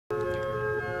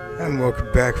And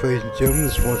welcome back, ladies and gentlemen.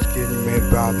 This is once again your man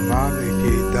Bob Mom,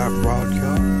 aka Doc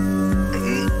Wildcard.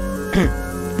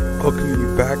 Welcoming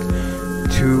you back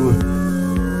to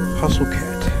Hustle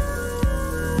Cat,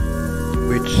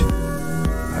 which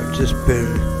I've just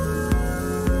been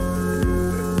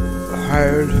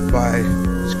hired by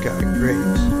this guy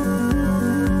Graves.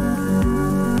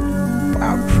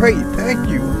 Wow, great, thank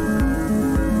you.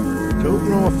 Don't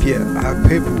know if yet. I have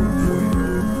paperwork for you.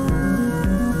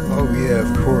 Oh yeah,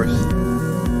 of course.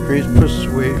 Graves pushes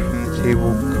away from the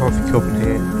table, coffee cup in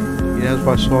hand. He has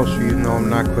my saucer even though I'm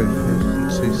not quite finished,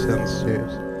 and sits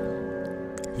downstairs.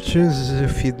 It turns as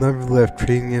if he'd never left,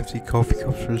 trading the empty coffee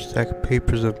cups for a stack of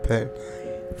papers and a pen.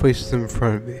 He places them in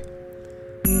front of me.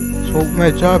 So what will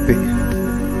my job be?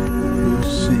 We'll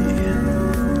see.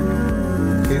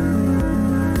 Okay.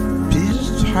 Did he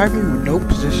just hire me with no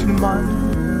position in mind?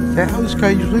 Is that how this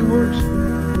guy usually works?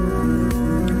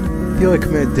 I feel like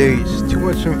I'm at days. Too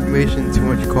much information, too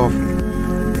much coffee.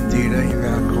 Indeed, any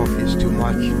amount of coffee is too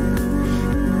much.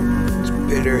 It's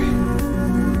bitter.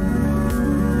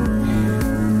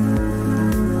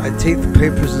 I take the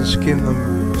papers and skim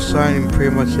them, signing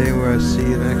pretty much anywhere I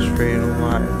see an X-ray in a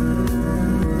line.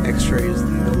 X-ray is the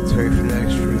military for the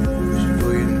X-ray,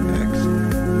 civilian X.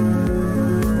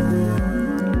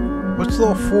 What's it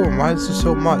all for? Why is there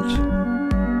so much?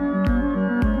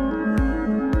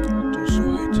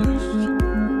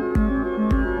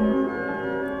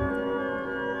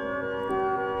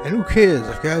 And who cares?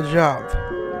 I've got a job.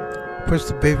 Puts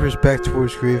the papers back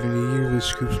towards Grave and he usually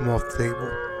scoops them off the table.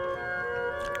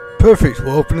 Perfect,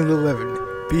 we'll open at 11.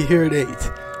 Be here at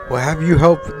 8. We'll have you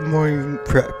help with the morning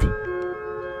prep.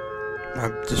 My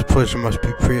displeasure must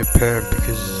be pretty apparent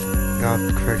because now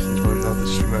it cracks into another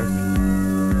smirk.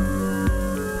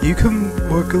 You can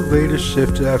work a later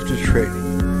shift after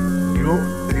training.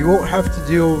 You won't have to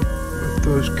deal with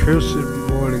those cursed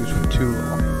mornings for too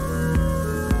long.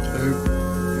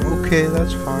 Okay,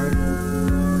 that's fine.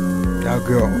 Now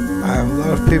go. I have a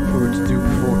lot of paperwork to do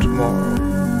before tomorrow.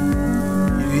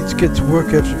 You need to get to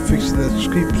work after fixing that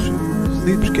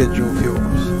sleep schedule of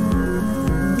yours.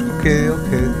 Okay.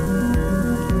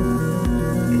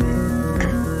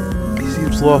 He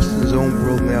seems lost in his own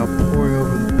world now, poring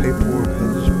over the paperwork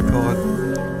that is brought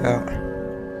out.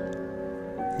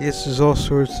 Yes, there's all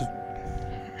sorts of...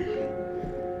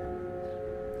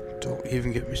 Don't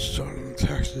even get me started on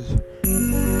taxes.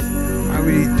 Why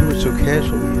would he do it so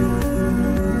casually?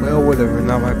 Well, whatever,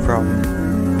 not my problem.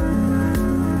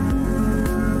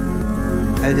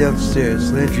 Head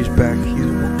downstairs. Landry's back. He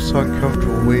looks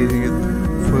uncomfortable waiting at the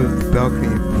foot of the balcony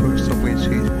and approaches up when he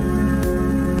sees me.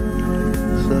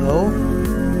 So?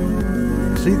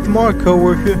 See you tomorrow,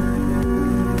 co-worker.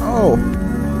 Oh,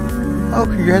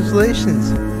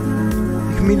 congratulations.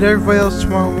 You can meet everybody else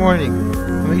tomorrow morning.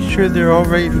 I'll make sure they're all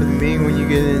ready for the meeting when you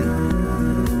get in.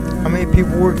 How many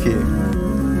people work here?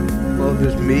 Well,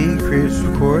 there's me, Graves,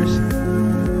 of course.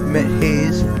 Met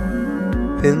Hayes,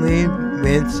 Finley,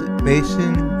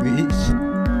 Mason, Reese.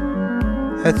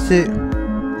 That's it.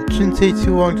 It shouldn't take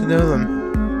too long to know them.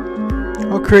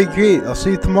 Okay, great. I'll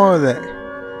see you tomorrow then.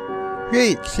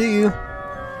 Great, see you.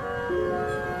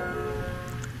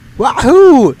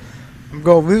 Wahoo! I'm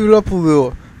gonna leave it up a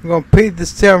little. I'm gonna paint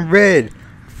this town red.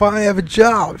 I finally have a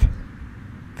job.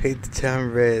 Paint the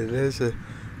town red. There's a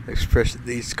expression that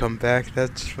needs to come back.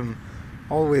 That's from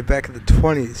all the way back in the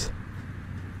 20s.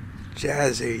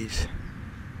 Jazz age.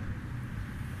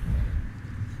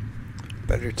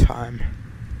 Better time.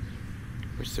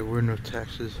 Wish there were no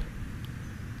taxes.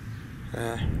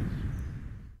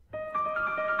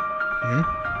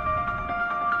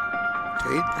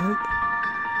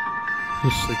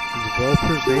 It's like the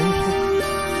developer's name.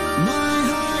 My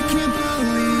heart can't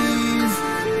believe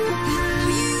how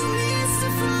you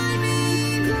mystify me.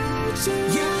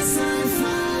 Yes, I'm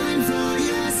falling for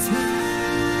your smile.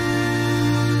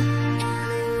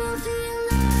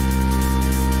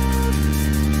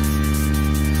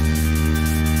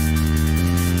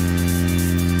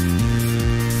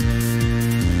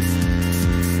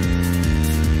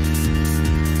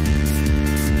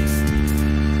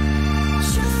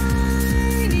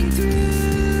 Shining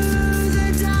through the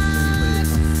dark,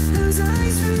 those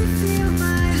eyes.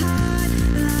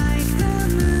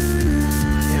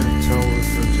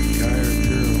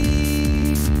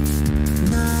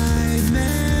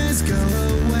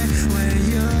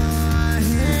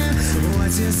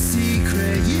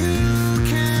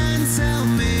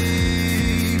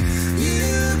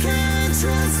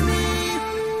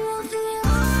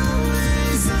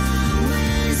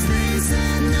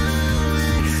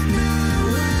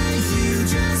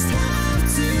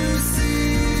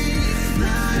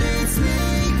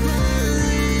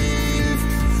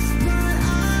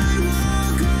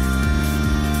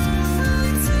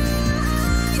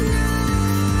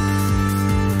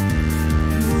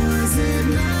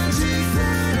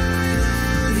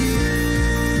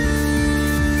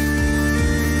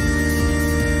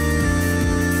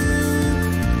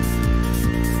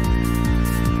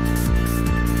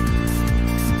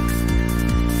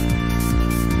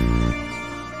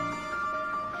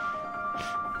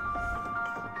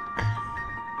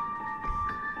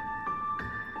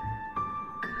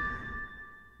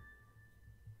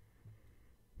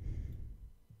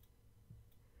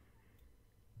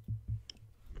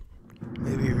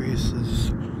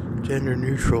 gender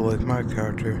neutral like my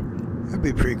character. That'd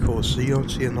be pretty cool. So you don't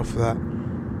see enough of that.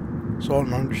 Salt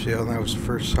and Undertale, and that was the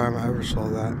first time I ever saw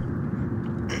that.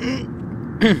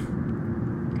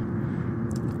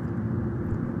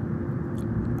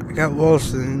 I got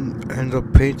lost and ended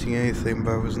up painting anything,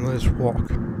 but it was a nice walk.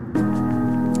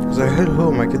 As I head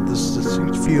home, I get this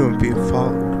distinct feeling of being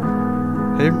followed.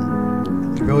 I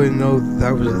didn't really know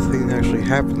that was a thing that actually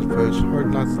happens, but it's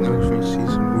hard not to notice when you see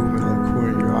some movement in the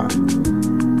corner of your eye.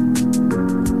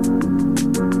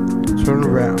 Turn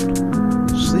around.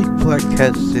 A sleek black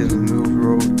cat stands in the middle of the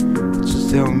road. It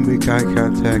sits down and makes eye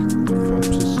contact and thumps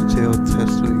its tail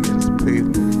testily against the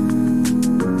pavement.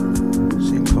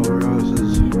 Same color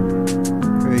roses.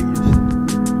 Great.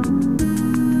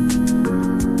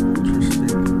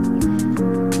 Interesting.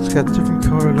 It's got different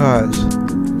colored eyes. I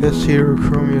guess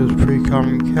heterochromia is pretty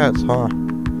common in cats, huh?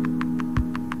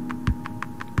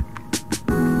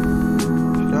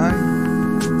 Should I,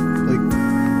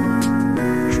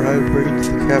 try to bring it to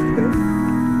the cafe?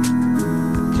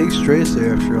 It takes strays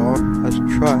there after all. I should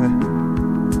try. I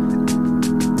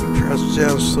press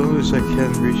down as slowly as I can,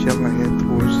 reach out my hand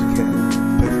towards the cat.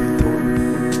 Petting the door.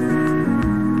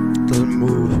 It doesn't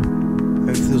move.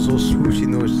 If there's little swooshy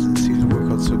noises, it seems to work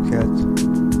on some cats.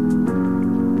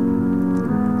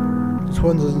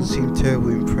 One doesn't seem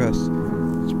terribly impressed.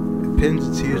 It pins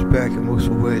its ears back and looks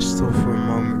away still for a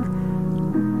moment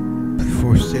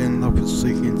before standing up and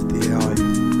sneaking into the alley.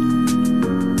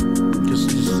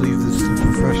 Just leave this to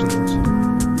professionals.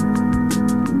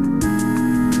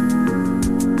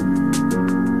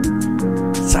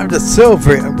 It's time to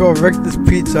celebrate. I'm gonna wreck this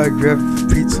pizza. I grab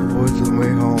pizza boys on the way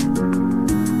home.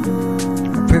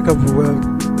 I pick up a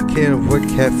can of wet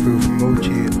cat food from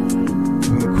Mochi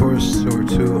from the corner store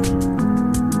too.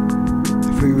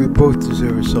 We both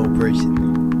deserve a celebration.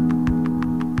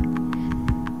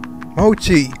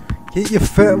 Mochi, get your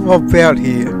fat lump out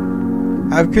here.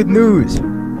 I have good news.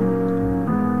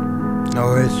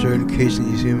 No answer in case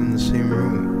you see him in the same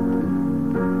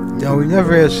room. No, we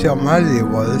never asked how my day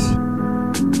was.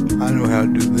 I know how to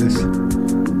do this.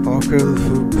 Walk over the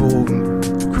food bowl and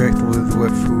crack the lid of the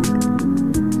wet food.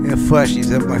 In a flash,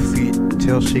 he's at my feet,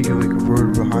 tail shaking like a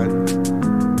rotor behind him.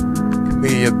 Come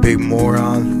here, you big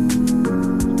moron.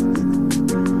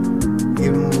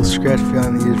 Even a little scratch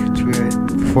behind the ears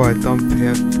before I dump the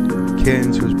can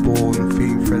into his bowl and the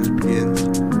feeding frenzy begins.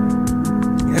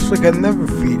 He acts like I never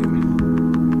feed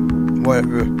him.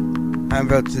 Whatever. I'm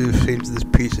about to do the same to this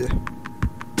pizza.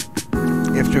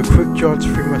 After a quick jaunt to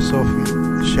free myself from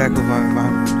the shackles on my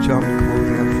pajama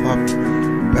clothing, I flopped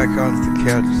back onto the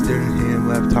couch, staring at the hand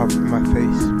laptop in my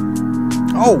face.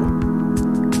 Oh!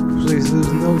 Please,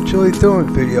 there's no Chili Donut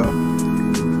video.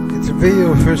 It's a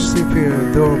video of her sleeping in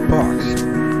a donut box.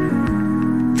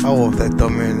 I love that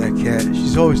dumb man and that cat.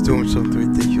 She's always doing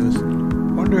something ridiculous.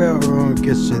 Wonder how everyone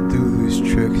gets to do these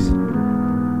tricks.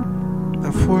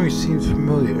 That flooring seems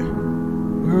familiar.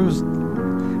 Where was...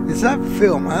 It's that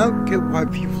film. I don't get why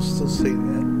people still say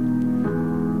that.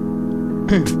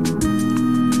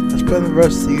 I spent the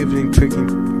rest of the evening picking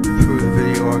through the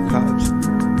video archives. I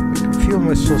can feel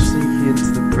myself sneaking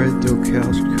into the bread dough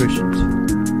couch cushions.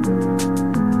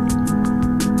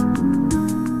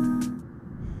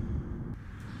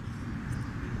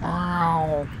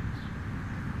 Wow.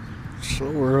 So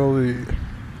early.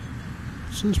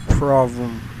 What's his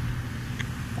problem?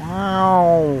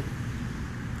 Wow.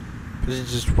 Because he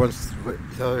just wants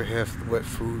the other half of the wet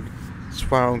food. That's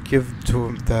why I don't give it to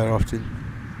him that often.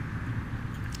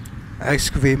 I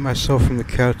excavate myself from the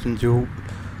couch and do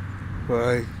what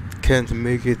I can to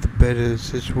make it the better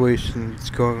situation that's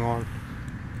going on.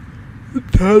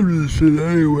 What time is it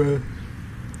anyway?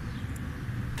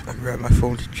 I grab my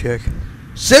phone to check.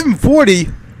 7:40?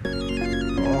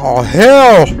 Oh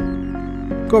hell!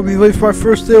 Gonna be late for my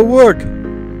first day of work.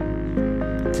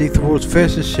 Take the world's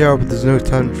fastest shower, but there's no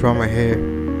time to dry my hair.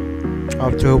 I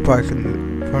have to hope I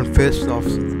can run fast enough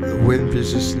so the wind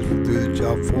resistance will do the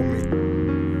job for me.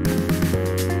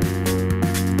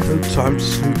 No time to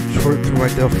sort through my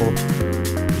duffel.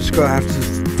 Just gonna have to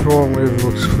throw on whatever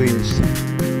looks cleanest.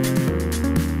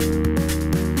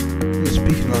 And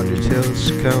speaking of Undertale, it's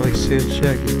kinda like Sans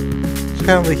jacket. It's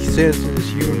kinda like Sans in his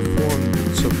human form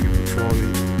that some people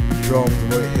draw with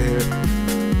white hair.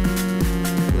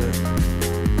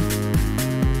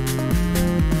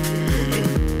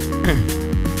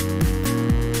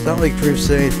 It's not like Griff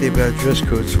said anything about dress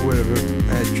codes or whatever.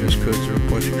 Dress codes are a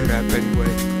bunch of crap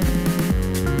anyway.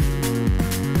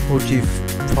 OG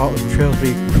trails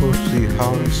me closely,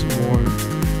 howling some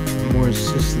more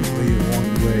insistently along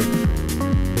the way.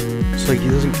 It's like he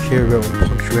doesn't care about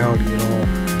punctuality at all.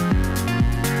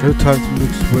 No time to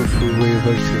mix the wet food the way he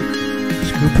likes it.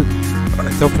 I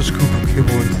dump a scoop of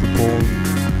kibble into the bowl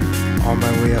on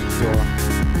my way out the door.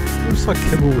 Looks like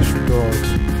kibble was for dogs.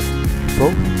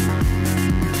 Both?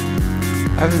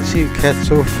 I haven't seen a cat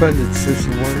so offended since he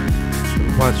wanted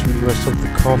to watch me rest up the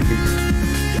coffee.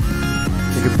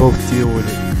 They could both deal with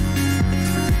it.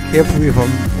 Can't believe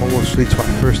I'm almost late to my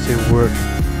first day of work.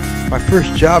 My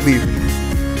first job even.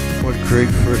 What a great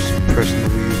first person to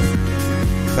leave.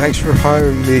 Thanks for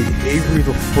hiring me, Avery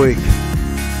the Flake.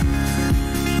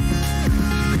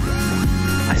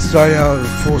 I started out in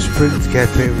full sprint to get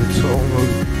there, but it's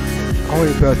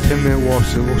only about 10-minute walk,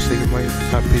 so it looks like it might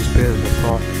not be as bad as I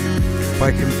thought. If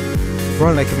I can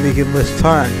run, I can make it in less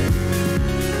time.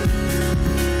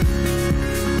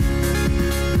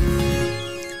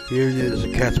 Here it is, a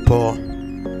cat's paw.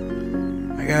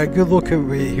 I got a good look at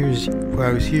where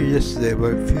I was here yesterday,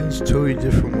 but it feels totally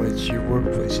different when it's your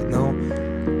workplace, you know?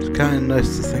 It's kind of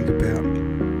nice to think about.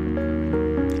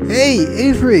 Hey,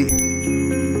 Avery!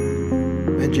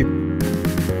 Benji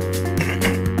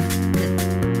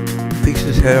peeks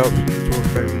his head out from the door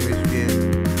frame and waves me in.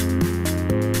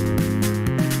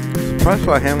 Surprised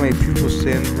by how many people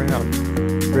standing around.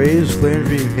 Reyes,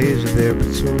 Landry, and Hayes are there,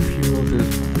 but so few others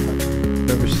I've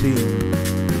never seen.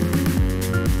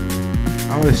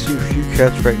 I only see a few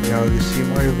cats right now. They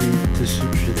seem utterly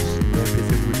disinterested in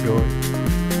everything we're doing.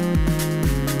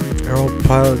 They're all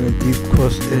piled in a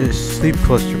sleep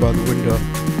cluster by the window.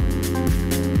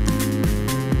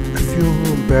 I feel a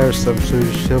little embarrassed I'm so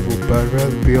disheveled, but I'd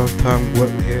rather be on time wet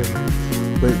and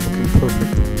late looking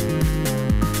perfect.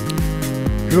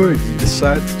 Good, you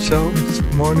decided to challenge this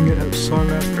morning at the sun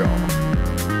after all.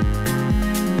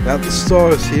 Now the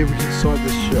stars here, we can start the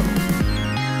show.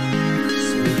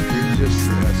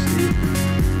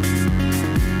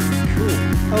 Cool.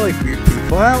 I like weird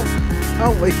people. I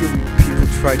don't like it when people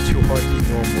try too hard to be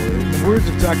normal. In the words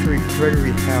of Dr.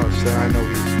 Gregory House, that I know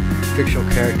he's a fictional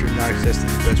character, not exactly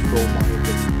the best role model,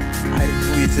 but I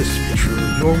believe this to be true.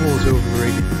 Normal is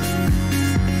overrated.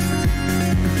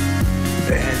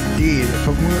 And indeed, if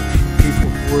it weren't for people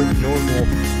who weren't normal,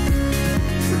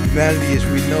 humanity as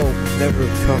we know would never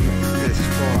have come this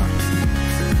far.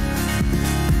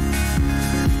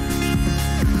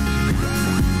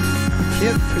 I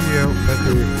can't figure out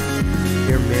whether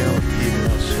you're male or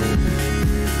female, so I'm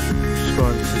just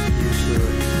going to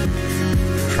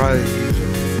try to use a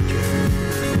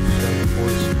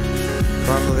voice.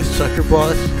 Finally, sucker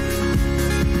boss.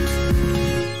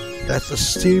 That's a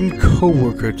esteemed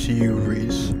co-worker to you,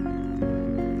 Reese.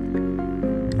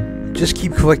 Just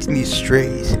keep collecting these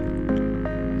strays.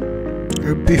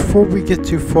 Before we get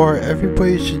too far,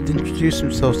 everybody should introduce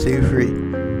themselves to Avery.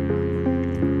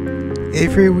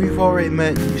 Avery, we've already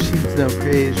met. You seem to know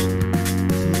Hayes.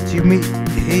 Did you meet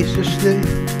Hayes yesterday?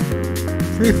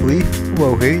 Briefly.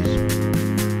 Hello, Hayes.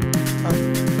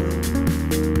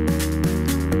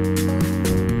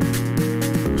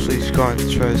 So he's gone to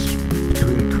tries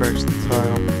between the cracks of the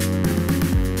tile.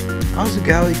 How's the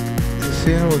guy the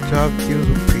same old job deals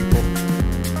with people?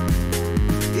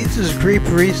 He's just a great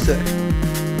barista.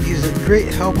 He's a great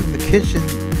help in the kitchen,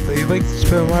 but he likes to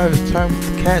spend a lot of his time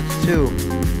with the cats too.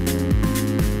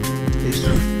 He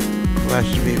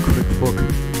flashed me a quick look.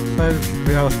 Side of his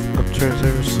mouth upturns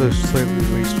ever so slightly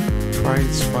when he's trying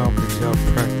to smile, but he's out of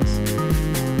practice.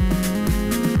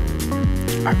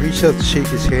 I reached out to shake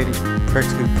his hand and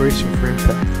practically brace him for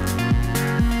impact.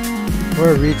 Before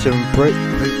I reach him, bright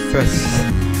light fest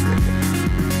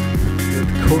at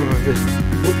the corner of his.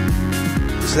 What?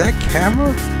 Is that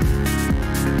camera?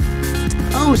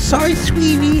 Oh, sorry,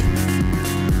 sweetie.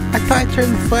 I thought I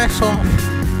turned the flash off.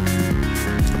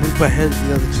 I moved my head to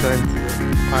the other side to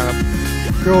line up.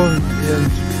 The girl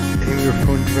aiming her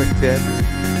phone directly at me.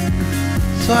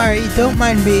 Sorry, don't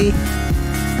mind me.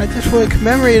 I just want to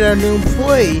commemorate our new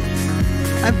employee.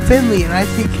 I'm Finley and I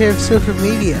take care of social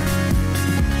media.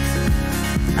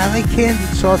 I like candy,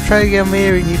 so I'll try to get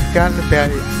later and you've forgotten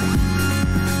about it.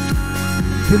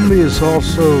 Finley is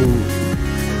also...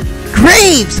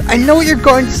 Graves! I know what you're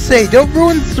going to say. Don't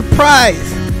ruin the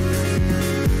surprise.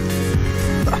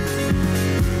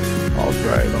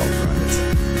 Alright.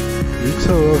 You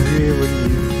tell over here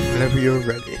whenever you're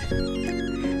ready.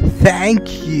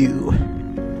 Thank you.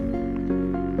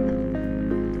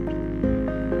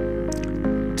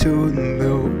 Two in the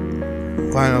middle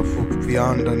lineup look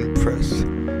beyond unimpressed.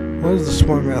 What is the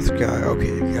smart mouth guy?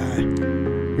 Okay, guy.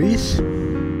 Reese?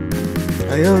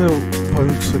 The other one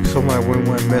looks like someone I wouldn't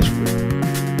want to mess with.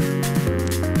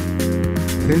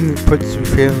 Then he puts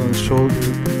his hand on his shoulder,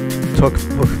 talks to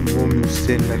the woman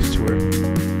standing next to her.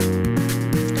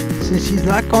 Since she's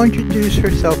not going to introduce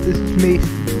herself, this is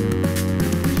Mason.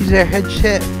 She's our head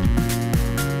chef.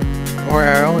 Or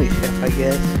our only chef, I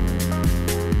guess.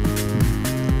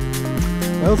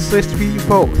 Well, it's nice to meet you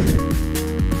both.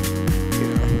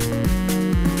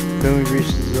 Finley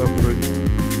reaches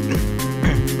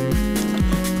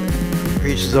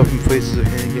up and places her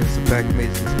hand against the back of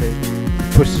Mason's head.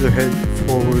 Pushes her head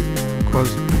forward,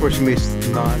 forcing Mason to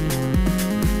nod.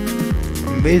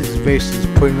 Mason's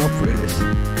putting up for this.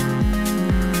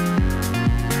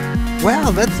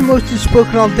 Wow, that's the most you've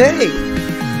spoken all day.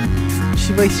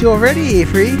 She likes you already,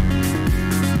 Avery.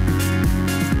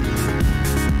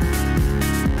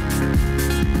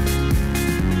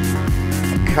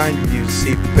 Kind of you to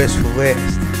save the best for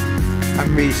last.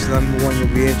 I'm Mason, I'm the one you'll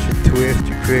be answering to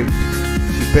after Grace.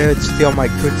 You better stay on my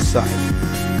good side.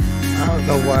 I don't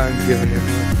know why I'm giving him a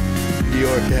New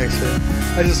York accent.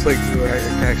 I just like New York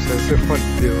accents, they're fun to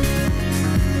do.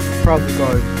 Probably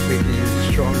gonna make it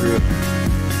even stronger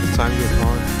as time goes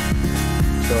on.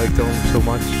 So I like them so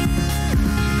much.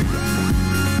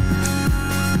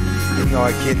 Even though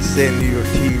I can't stand New York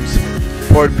teams,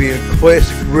 part of being a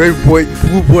classic red, white, and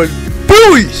blue blood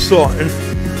Boy, son!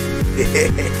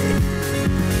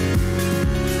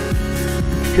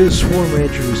 Could have sworn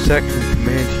Andrew was second in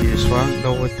command here, so I don't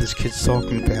know what this kid's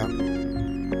talking about.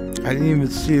 I didn't even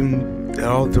see him at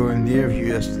all during the interview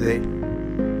yesterday.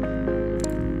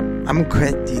 I'm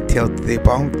quite detailed today,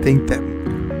 but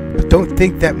don't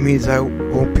think that means I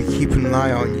won't be keeping an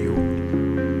eye on you.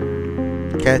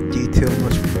 Cat detail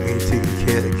must mean taking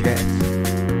care of the cats.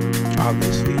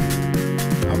 Obviously.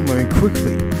 I'm learning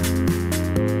quickly.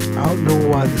 I don't know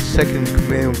why the second in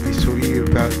command would be so eager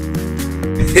about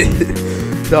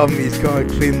telling me he's gonna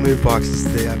clean litter boxes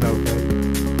today. I know that.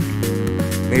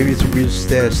 Maybe it's a weird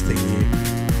status thing here.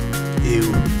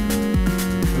 Ew.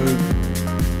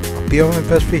 I'll be on my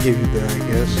best behavior then, I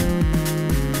guess.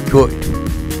 Good.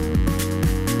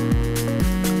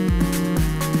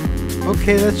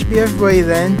 Okay, that should be everybody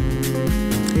then.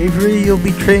 Avery, you'll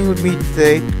be training with me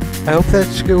today. I hope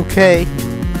that's okay.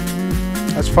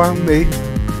 That's fine with me.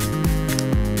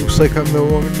 Looks like I'm no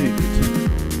longer needed.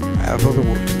 I have other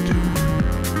work to do.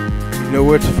 You know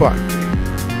where to find me.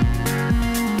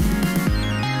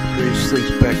 Grace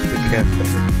slinks back to the cafe.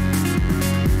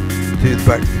 She's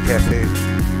back to the cafe. I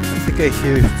think I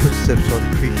hear footsteps on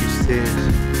the creaky stairs.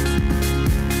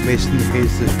 Mason and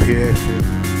Hayes disappear after.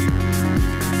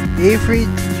 Avery,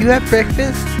 did you have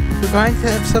breakfast? We're going to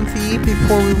have something to eat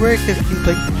before we work if you'd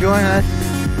like to join us.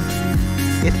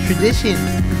 It's tradition.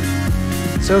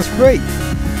 Sounds great.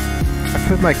 I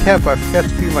filled my cap, but I forgot to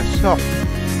feed myself.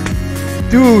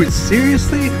 Dude,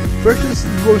 seriously? Breakfast is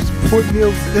the most important meal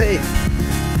of the day.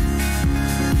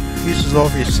 Mrs.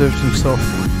 Alvey serves himself a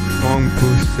long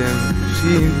boost and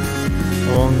seen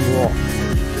along the wall.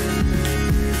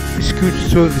 He scooches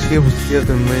two of the tables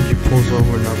together and Landry pulls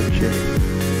over another chair.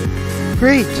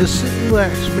 Great, just sit and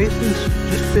relax. Mason's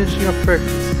just finishing up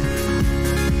breakfast.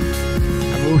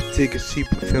 I move to take a seat,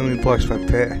 but Finley blocks my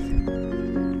path.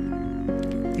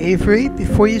 Avery,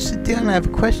 before you sit down, I have a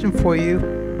question for you.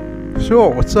 Sure,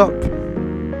 what's up?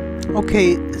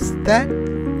 Okay, is that...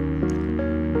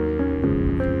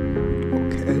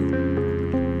 Okay.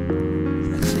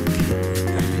 That's a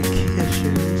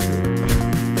kitchen, isn't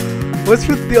it? What's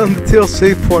with the Undertale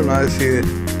save point eyes here?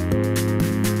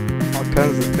 All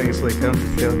kinds of things like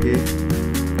Undertale here.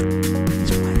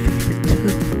 It's my favorite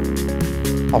too.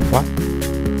 Oh, what?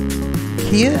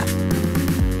 Kia?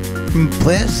 From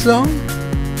Blast Zone?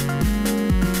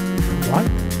 What?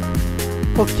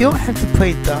 Look, you don't have to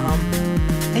play dumb.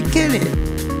 I get it.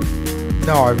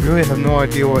 No, I really have no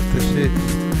idea what this is.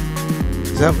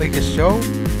 Is that like a show?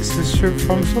 Is this shirt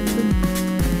from something?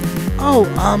 Oh,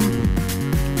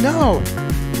 no.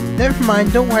 Never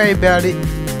mind, don't worry about it.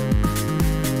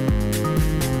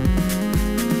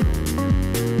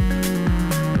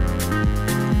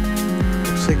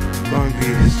 Looks like it's going to be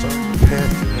starting to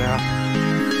pass it now.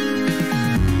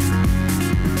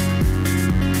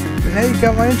 Now you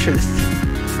got my interest.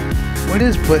 What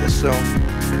is Blast Zone?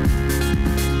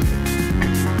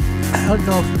 I don't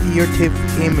know if your type of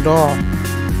game at all.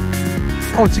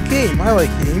 Oh, it's a game. I like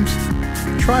games.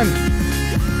 Try me.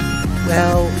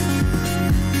 Well,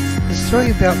 it's a story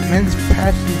about men's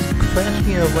passions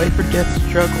clashing in a life or death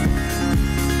struggle.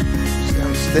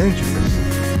 Sounds dangerous.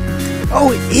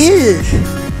 Oh, it is!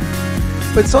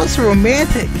 But it's also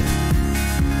romantic.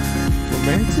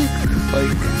 Romantic?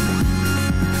 Like...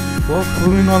 well,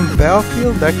 blooming on the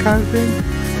battlefield, that kind of thing?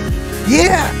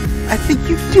 Yeah! I think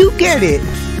you do get it!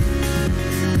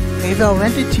 Maybe I'll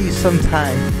lend it to you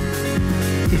sometime.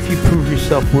 If you prove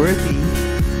yourself worthy.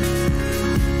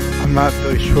 I'm not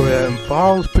really sure what that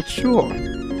involves, but sure.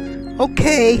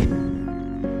 Okay.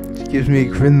 gives me a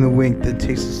grin and a wink, then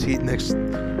takes a seat next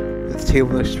at the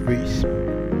table next to Reese.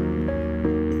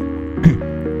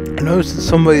 I noticed that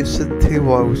somebody had set the table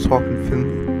while I was talking to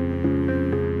Finley.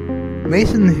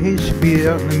 Mason, he should be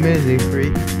out in a minute,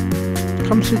 Avery.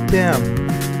 Come sit down.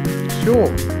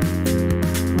 Sure.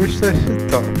 Where should I sit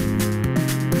though?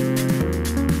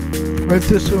 Right,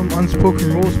 there's some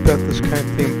unspoken rules about this kind of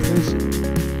thing in prison.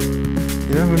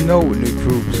 You never know with new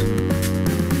groups.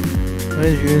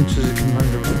 Andrew inches a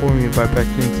commander before me by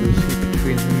backing into the seat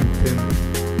between him and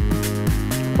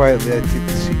Finley. Quietly, I take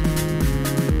the seat.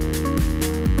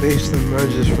 Mason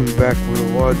emerges from the back with a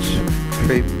large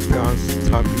tray balanced at the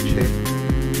top of each chair.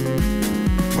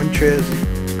 One tray has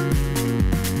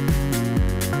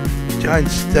a giant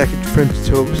stack of French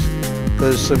toast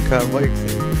that is some kind of like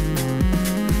thing.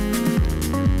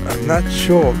 I'm not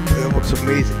sure, but it looks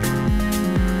amazing.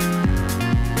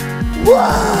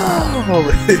 Wow!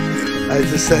 I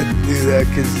just had to do that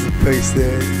because of the face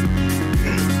there.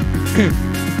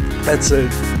 That's a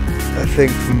thing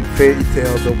from Fairy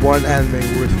Tail, the one anime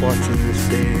worth watching in this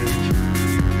day and age.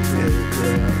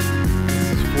 And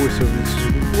this voiceover is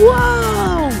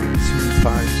wow! 2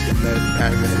 times in that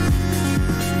anime.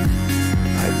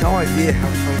 I had no idea how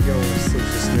long ago it was still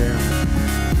just now.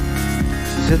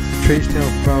 She sets the trays down in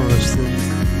front of us, then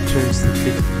turns to the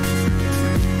kitchen.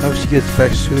 I hope she gets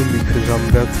back soon because I'm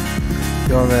about to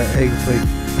get on that egg like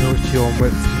milky on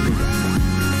wet food.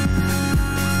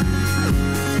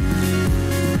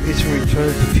 Mason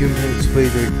returns a few minutes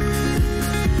later,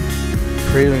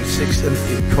 cradling 6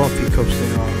 empty coffee cups in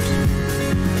arms.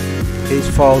 Hayes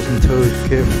follows in toes,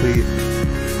 carefully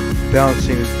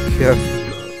balancing carafe?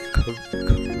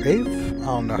 I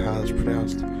don't know how it's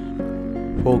pronounced.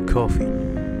 Cold coffee.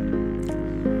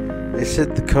 They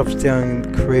set the cups down in the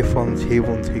carafe on the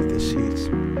table and take their seats.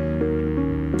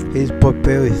 Hayes butt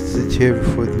barely hits the chair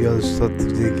before the others start to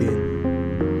dig in.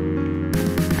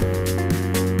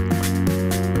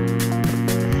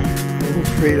 I'm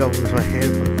afraid I'll lose my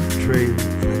hand on the tray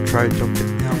if I try to jump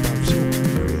it down, but I'm so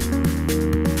hungry.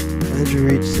 Andrew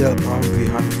reaches out an arm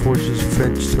behind the force's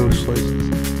French toast slices.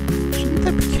 Shouldn't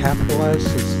that be capitalized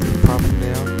since it's the proper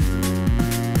noun?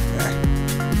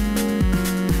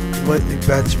 Lightly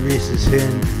bats Reese's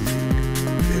hand.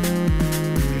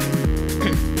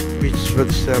 Reaches for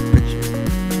the stab picture.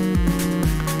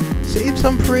 Save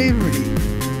some for Avery.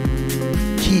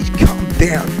 Jeez, calm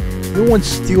down. No one's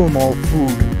stealing all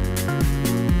food.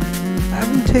 I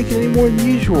haven't taken any more than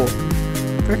usual.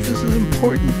 Breakfast is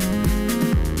important.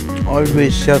 Everybody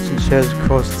shouts and chatters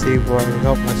across the table. I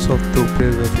help myself to a bit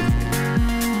of everything.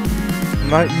 I'm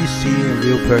not used to eating a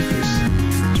real breakfast,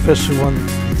 especially one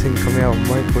thing coming out of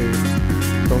the microwave,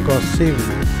 so I'm gonna save it.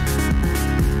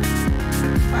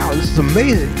 Wow, this is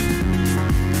amazing!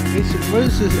 Mason, what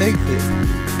is this egg thing?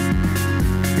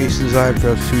 Mason's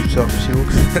eyebrows shoots up. She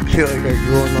looks at me like I'm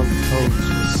growing on the toes.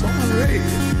 It's so great.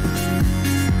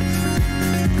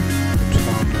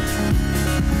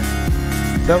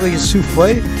 Is that like a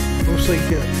souffle? Looks like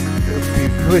it would be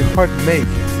really hard to make.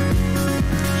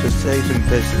 Just eggs and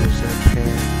vegetables in a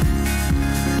pan.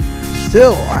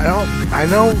 Still, I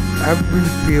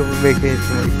wouldn't be able to make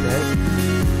anything like that.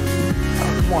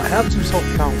 Oh, come on, have some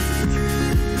self-confidence.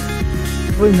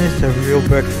 It's really nice to have a real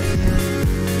breakfast.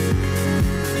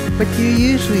 What do you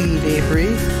usually eat,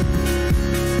 Avery?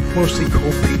 Mostly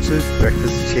cold pizzas,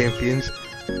 breakfast of champions,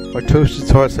 or toasted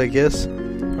tarts, I guess.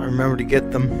 I remember to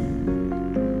get them.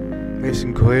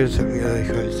 Mason glares at me like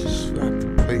I just slapped the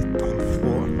plate on the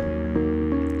floor.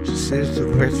 She stares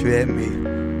directly at me,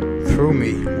 through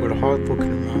me, with a hard look in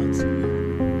her mouth.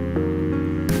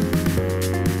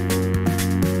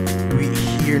 We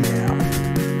here now.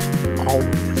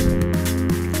 Always.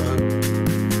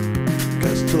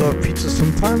 Guys still have pizza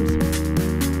sometimes?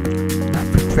 Not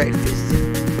for breakfast.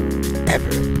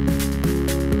 Ever.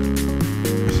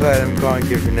 Besides, I'm going to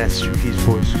give her Natsuki's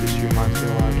voice because she reminds me a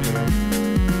lot of him.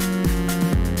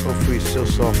 Hopefully, he's still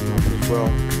soft enough as well.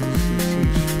 He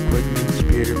seems quite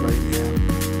mean-spirited right now.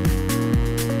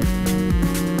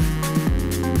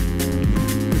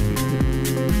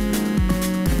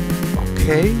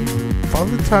 Okay,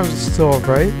 father times is still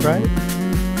alright, right?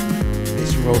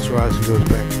 Mason rolls her eyes and goes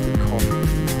back to the coffee.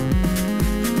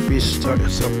 Reese starts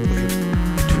us up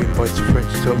between bites of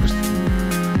French toast.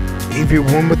 Avery,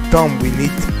 when we're done, we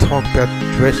need to talk about the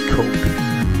dress code.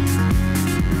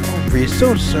 Oh, Reese,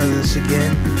 don't start this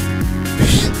again.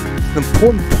 It's an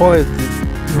important part of the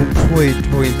employee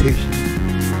orientation.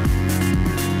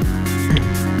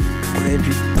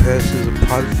 Andrew passes a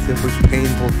positively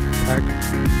painful pack.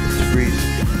 Reese.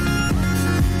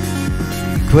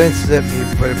 He glances at me,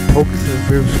 but it pokes the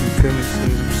ribs from him and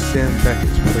sends him standing back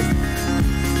his plate.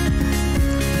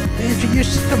 Andrew, you're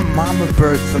just a mama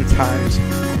bird sometimes.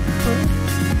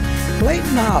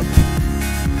 Lighten up.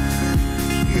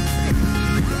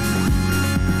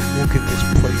 Look at this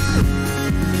place.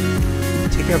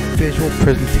 Take our visual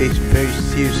presentation very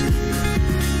seriously.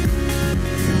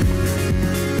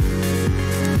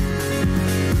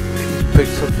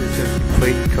 Picks up this empty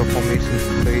plate, cup formations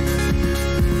plate.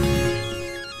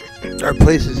 Our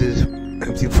places is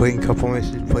empty plate and cup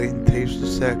formations plate, and takes the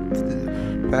sack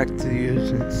back to the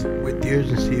ears and with the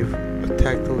urgency of a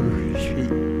tactile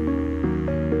retreat.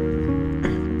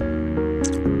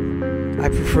 I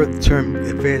prefer the term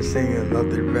advancing in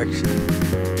another direction.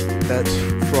 That's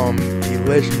from the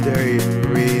legendary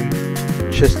Marine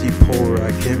Chesty Polar.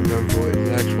 I can't remember what his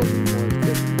actual name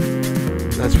was,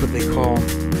 but that's what they call him.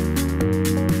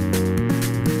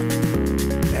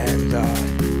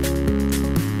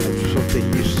 That's something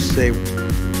he used to say,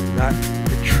 not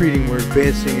retreating, we're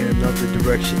advancing in another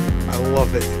direction. I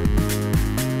love it.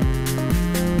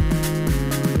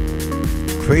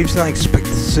 Graves and I expect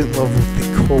the sit level of the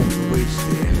cold waste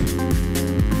there.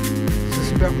 Is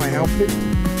this about my outfit? I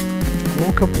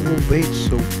woke up a little late,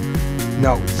 so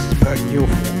no, this is about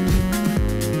uniforms.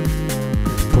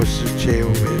 Let's push the chair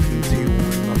over here from the table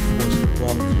and not force the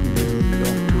block from the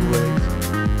long 2 legs.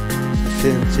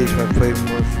 Sit and take my plate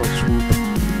more for a swoop.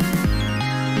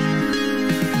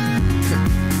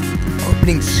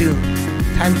 Opening soon.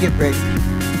 Time to get ready.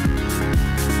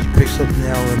 She picks up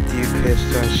now empty cast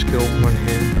iron skill, one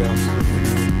hand bounces the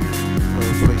window,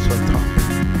 another place on top.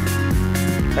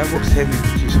 That looks heavy,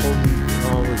 but she's holding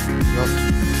all with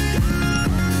nothing.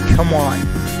 Come on.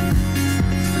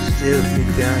 Stares me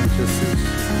down just as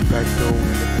back door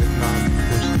with a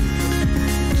non-forced.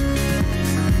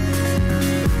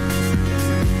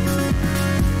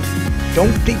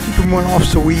 Don't think you can run off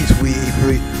so easily,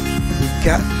 Avery.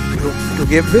 You'll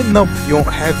get written up if you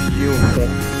don't have your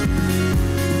uniform.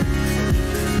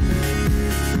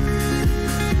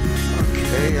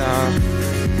 Okay,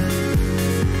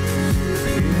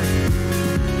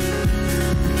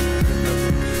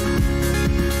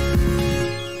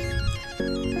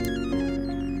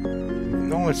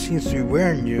 no one seems to be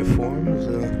wearing uniforms.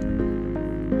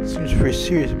 Seems pretty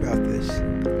serious about this.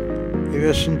 Maybe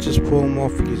I shouldn't just pull them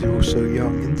off because they were so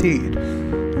young. Indeed,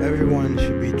 everyone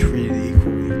should be treated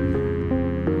equally.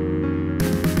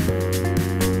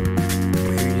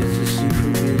 Maybe it's a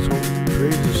secret his own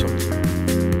grades or something.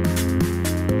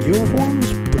 Uniforms?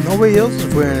 But nobody else is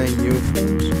wearing any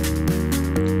uniforms.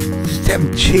 Just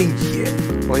haven't changed yet.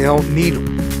 Well, you don't need them.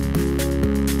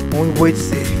 Only waits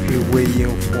there if you wear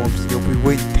uniforms. You'll be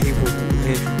waiting tables with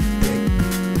Landry today.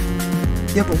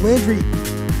 Yeah, but Landry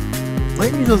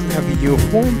doesn't have a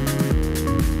uniform.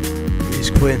 He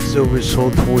glances over his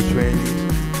shoulder towards Randy.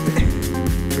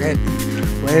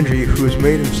 Landry, who has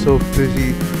made himself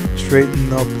busy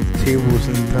straightening up the tables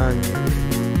in the dining area.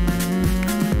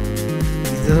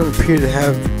 He doesn't appear to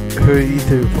have heard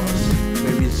either of us.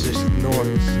 Maybe it's just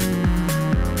ignorance.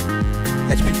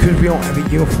 That's because we don't have a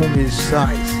uniform his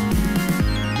size.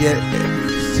 Yet, at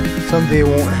least, someday we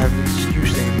won't have an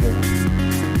excuse anymore.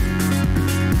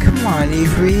 Come on,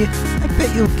 Avery. I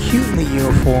bet you're cute in the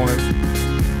uniform.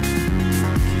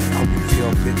 Can't help but feel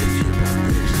a bit itchy about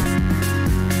this.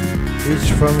 Each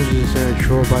rummages in a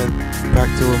drawer by the back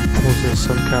door and pulls in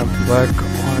some kind of black,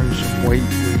 orange, and white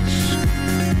lace.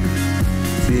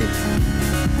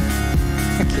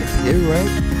 I can't be it,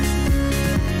 right?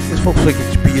 This looks like it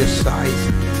should be your size.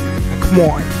 Now, come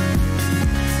on.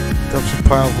 Dumps a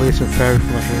pile of lace and fabric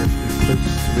from my hands and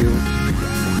places the wheel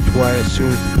to what I assume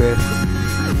is the bathroom.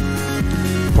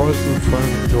 Pauses in front of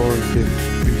the door and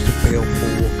gives a baleful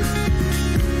look.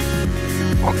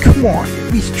 Oh, come on,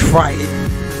 at least try it.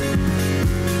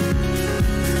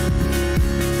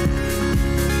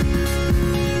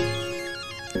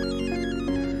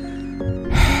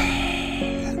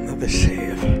 Another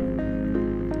save.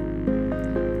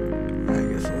 I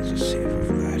guess I'll just save it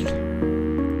for that.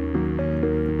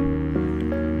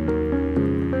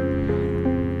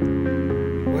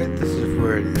 Wait, this is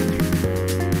where it is.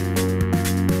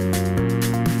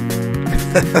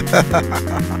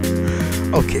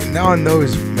 Okay, now I know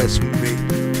he's messing with me.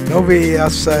 Nobody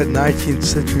outside 19th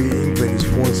century England has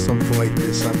worn something like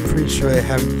this. I'm pretty sure I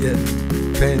haven't yet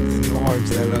bent in arms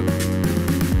that up.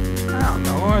 I don't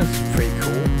know, it's pretty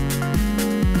cool.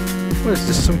 What is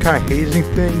this, some kind of hazing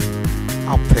thing?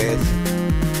 I'll pass.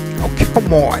 Oh,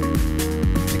 come on!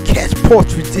 The cat's paw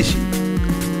tradition.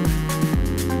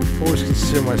 I always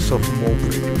consider myself a mole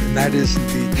breaker, and that is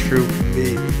indeed true for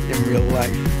me in real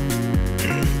life.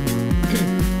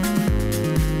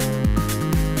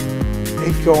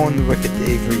 They go on the record that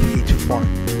Avery hates fun.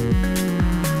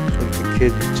 So the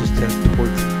kid who just had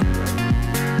toys.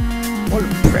 What a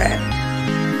brat.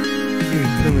 Even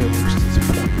Finley looks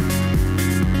disappointed.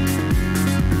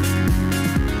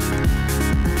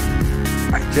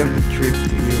 I gently draped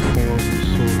the uniform over his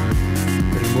shoulder,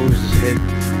 but he moves his head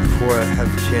before I have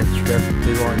the chance to wrap the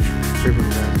big orange ribbon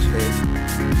around his head.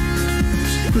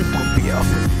 Stupid puppy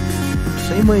outfit. Does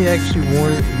anybody actually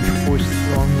want it and force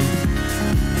it on me?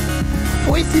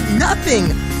 Force it nothing!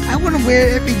 I want to wear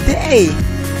it every day!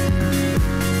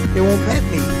 They won't let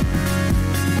me.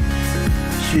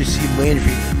 Should see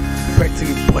Landry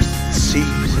practically busted the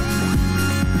seams.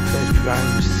 That's trying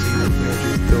to see what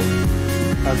Landry's doing.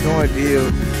 I have no idea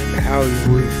how he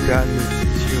would have gotten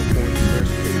this uniform in the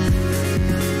first place.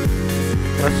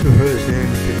 Must have heard his name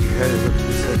because he had it up to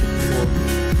the second floor.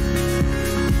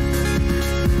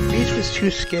 Reese was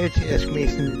too scared to ask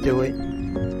Mason to do it.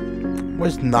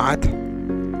 Was not.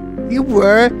 You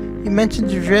were. You mentioned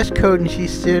the dress code and she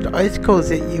stared icicles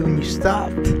at you and you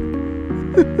stopped.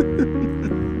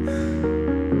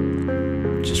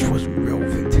 Just wasn't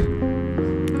relevant.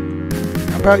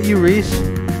 How about you, Reese?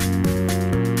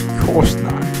 Of course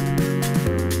not.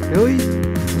 Really?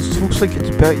 This looks like it's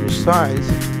about your size.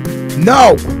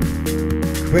 No!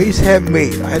 Grace had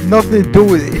me. I had nothing to do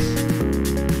with this.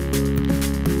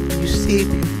 You see,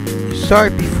 you saw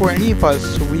it before any of us,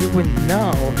 so we wouldn't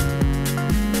know.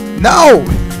 No!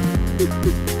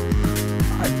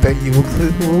 I bet you look like a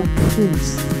little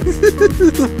prince.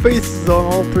 The faces on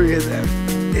all three of them.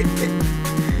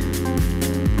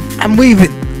 I'm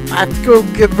leaving. I have to go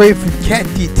get ready for the cat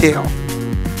detail.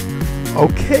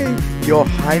 Okay, Your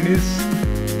Highness.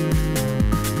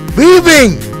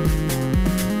 Leaving!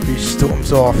 He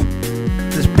storms off,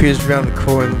 disappears around the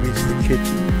corner and leads to the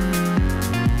kitchen.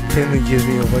 Finley gives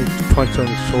me a light punch on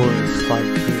the shoulder and a slide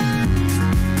key.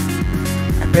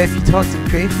 I bet if you talk to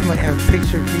Grace, you might have a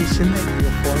picture of Reese in that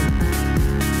uniform.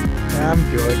 Nah, I'm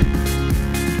good.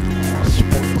 Oh,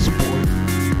 spoil.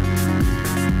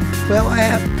 Well,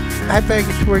 I better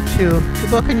get to work too.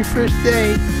 Good luck on your first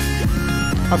day.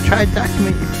 I'll try to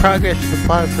document your progress for the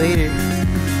plot later.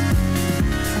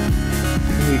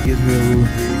 He gives me a little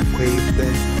wave,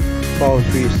 then follows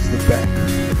Reese to the back.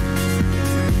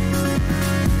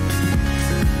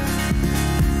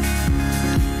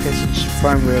 Guess it's just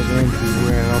fine where I've learned to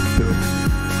wear an outfit.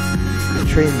 They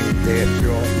trained me today after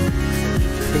all. I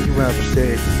think he went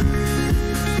upstairs.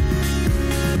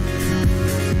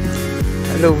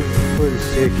 I know before the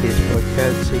staircase, but I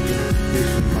can't see him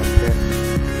using my path.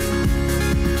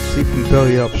 Sleeping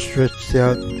belly up, stretched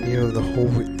out near the whole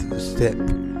width of the step.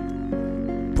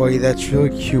 Boy, that's really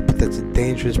cute, but that's a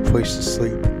dangerous place to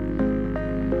sleep.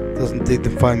 Doesn't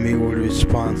dignify me or the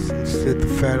response. Instead, the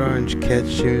fat orange cat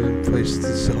shears and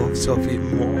places itself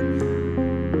even more.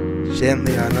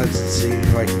 Gently, I nudge to see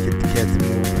if I can get the cat to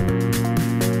move.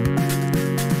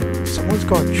 Someone's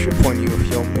gonna trip on you if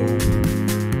you don't move.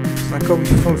 It's not gonna be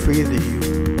fun for either of you.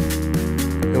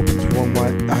 He opens one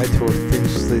eye to a thin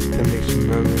slit that makes a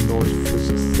murmuring noise for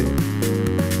his thin.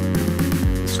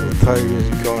 This little tiger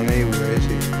isn't going anywhere, is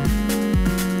he?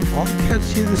 All the cats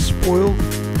here this spoiled?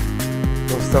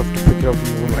 I'll stop to pick it up and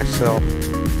move myself.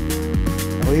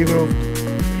 I'll even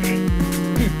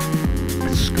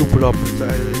scoop it up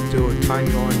inside of the door, a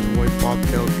tiny orange and white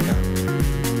bobtail cat.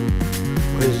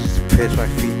 Raises to pace my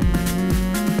feet.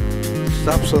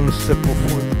 Stops on the step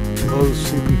below the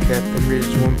sleeping cat, then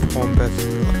raises one palm back to the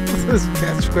other. This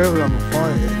cat's squarely on the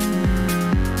forehead.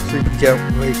 Sleeping cat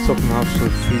wakes up and hops to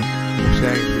his feet. Looks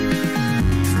angry.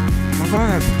 Am I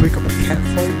gonna have to break up a cat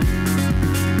fight?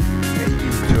 Yeah,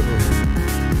 you too.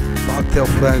 Bobtail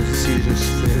flattens the seizures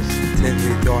to his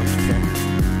tenderly orange cat.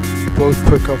 Both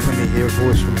prick up when they hear a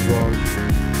voice from above.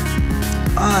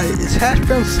 Is Hash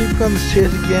Brown sleeping on the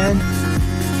stairs again?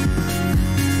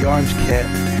 The orange cat,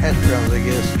 Hash Brown's I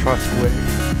guess, trots away.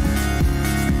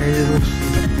 And he looks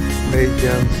laid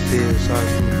down the stairs aside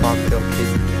from the bobtail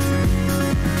kitten.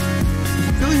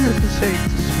 Really doesn't say to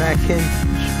smack him,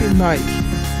 it should be nice.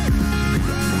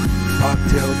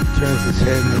 Bobtail turns his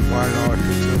head and the wide arc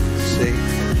as if to say,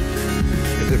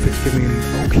 as if it's giving him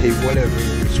okay, whatever in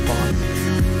response.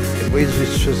 It waves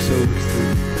his chest over to the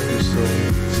so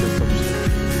sits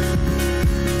upstairs.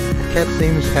 The cat's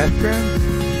name is Hash Brown?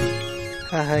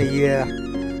 Haha, yeah.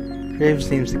 Graves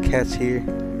names the cats here.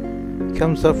 He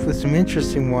comes up with some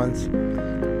interesting ones.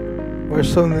 What are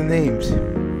some of the names?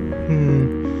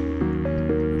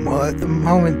 Well, at the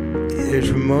moment, there's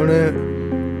Ramona,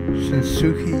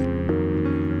 Natsuki,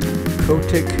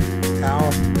 Kotick,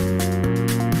 Al,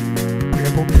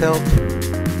 Bramblepelt,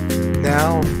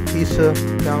 Now, Lisa,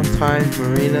 Valentine,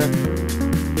 Marina,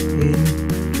 Lynn,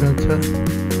 Junta,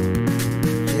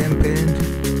 Jam Band,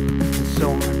 and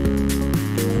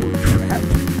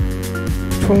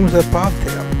Which one was that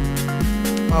bobtail?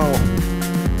 Oh,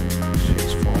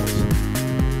 face falls.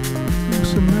 I'm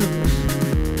so nervous.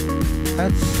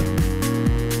 That's...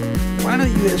 Why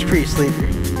don't you ask Grace later?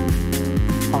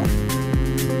 Oh.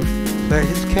 Is that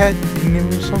his cat name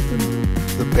or something?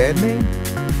 The bad name?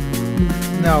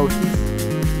 No,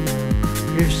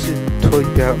 here's to tell you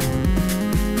about.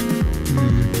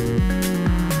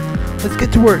 Let's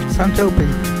get to work. It's time to open.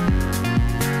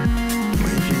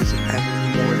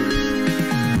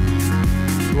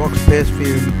 He walks past me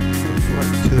to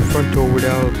the front door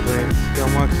without a glance. He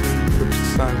unlocks it and puts the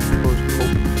sign and closes it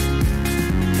open.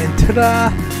 And ta-da!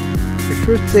 The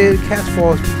first day of the cat's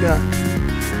fall has begun.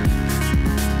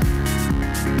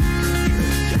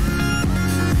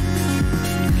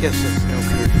 Guess that's an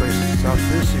okay place to stop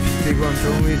this. If you dig what I'm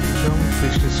doing, ladies and gentlemen,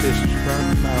 please consider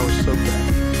subscribing. I was so glad.